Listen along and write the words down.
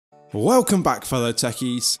Welcome back, fellow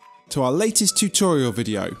techies, to our latest tutorial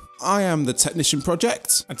video. I am the Technician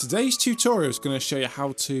Project, and today's tutorial is going to show you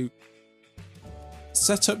how to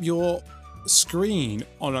set up your screen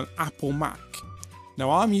on an Apple Mac.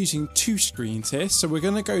 Now I'm using two screens here, so we're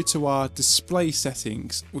going to go to our display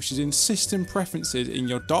settings, which is in System Preferences in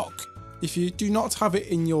your dock. If you do not have it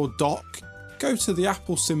in your dock, go to the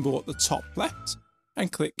Apple symbol at the top left and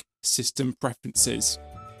click System Preferences.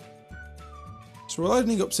 So we're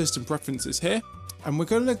loading up System Preferences here, and we're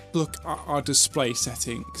going to look at our display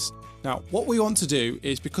settings. Now what we want to do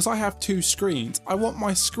is, because I have two screens, I want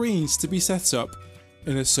my screens to be set up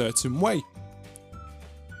in a certain way.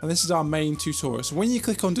 And this is our main tutorial. So when you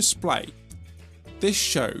click on display, this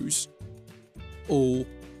shows all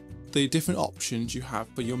the different options you have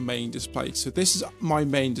for your main display. So this is my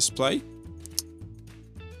main display,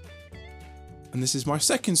 and this is my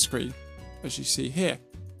second screen, as you see here.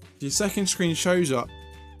 Your second screen shows up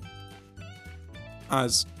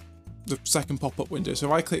as the second pop-up window. So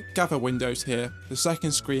if I click Gather Windows here, the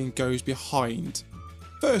second screen goes behind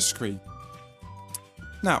first screen.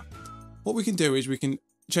 Now, what we can do is we can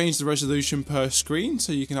change the resolution per screen,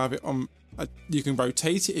 so you can have it on. You can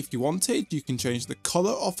rotate it if you wanted. You can change the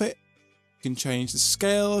color of it. You can change the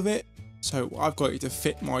scale of it. So I've got it to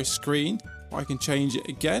fit my screen. I can change it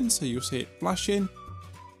again, so you'll see it flashing.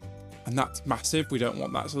 And that's massive. We don't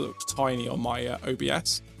want that, so it looks tiny on my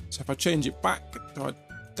OBS. So if I change it back to a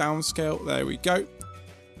downscale, there we go.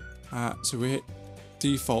 So we hit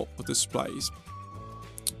default for displays.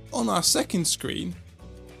 On our second screen,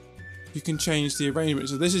 you can change the arrangement.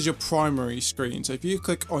 So this is your primary screen. So if you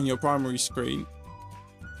click on your primary screen,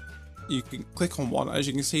 you can click on one. As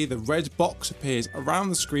you can see, the red box appears around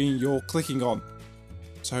the screen you're clicking on.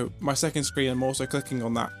 So my second screen, I'm also clicking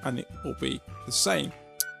on that, and it will be the same.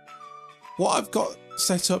 What I've got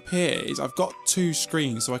set up here is I've got two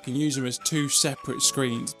screens, so I can use them as two separate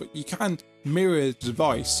screens, but you can mirror the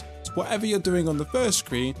device. So whatever you're doing on the first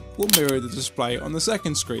screen will mirror the display on the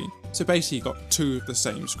second screen. So basically you've got two of the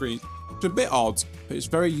same screens. It's a bit odd, but it's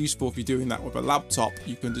very useful if you're doing that with a laptop.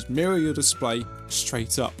 You can just mirror your display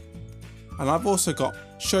straight up. And I've also got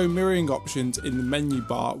show mirroring options in the menu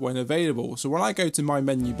bar when available. So when I go to my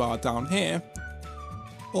menu bar down here,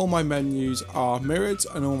 all my menus are mirrored,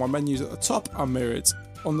 and all my menus at the top are mirrored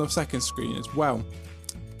on the second screen as well.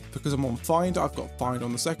 Because I'm on Find, I've got Find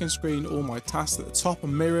on the second screen. All my tasks at the top are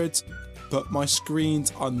mirrored, but my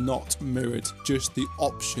screens are not mirrored, just the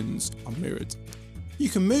options are mirrored. You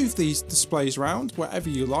can move these displays around wherever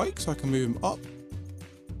you like, so I can move them up,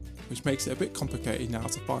 which makes it a bit complicated now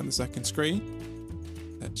to find the second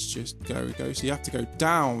screen. Let's just go. So you have to go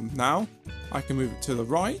down now. I can move it to the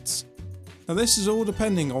right. Now this is all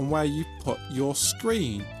depending on where you put your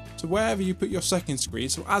screen. So wherever you put your second screen,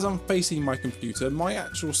 so as I'm facing my computer, my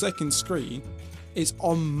actual second screen is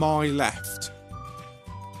on my left.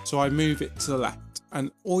 So I move it to the left.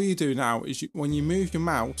 And all you do now is when you move your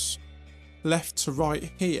mouse left to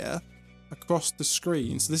right here across the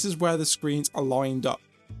screen, so this is where the screens are lined up.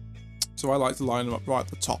 So I like to line them up right at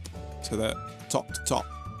the top, to the top to top.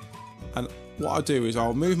 And what I do is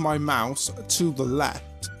I'll move my mouse to the left,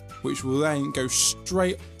 which will then go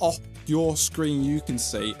straight off your screen you can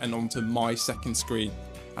see and onto my second screen.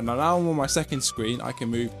 And now I'm on my second screen, I can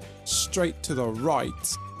move straight to the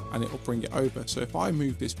right and it will bring it over. So if I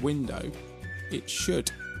move this window, it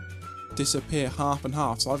should disappear half and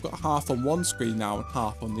half. So I've got half on one screen now and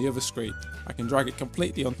half on the other screen. I can drag it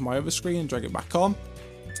completely onto my other screen and drag it back on.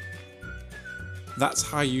 That's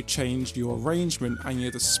how you change your arrangement and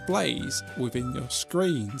your displays within your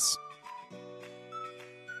screens.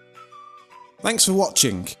 Thanks for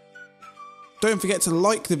watching. Don't forget to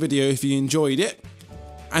like the video if you enjoyed it,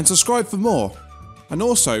 and subscribe for more. And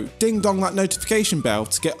also, ding dong that notification bell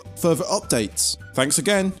to get further updates. Thanks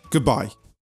again, goodbye.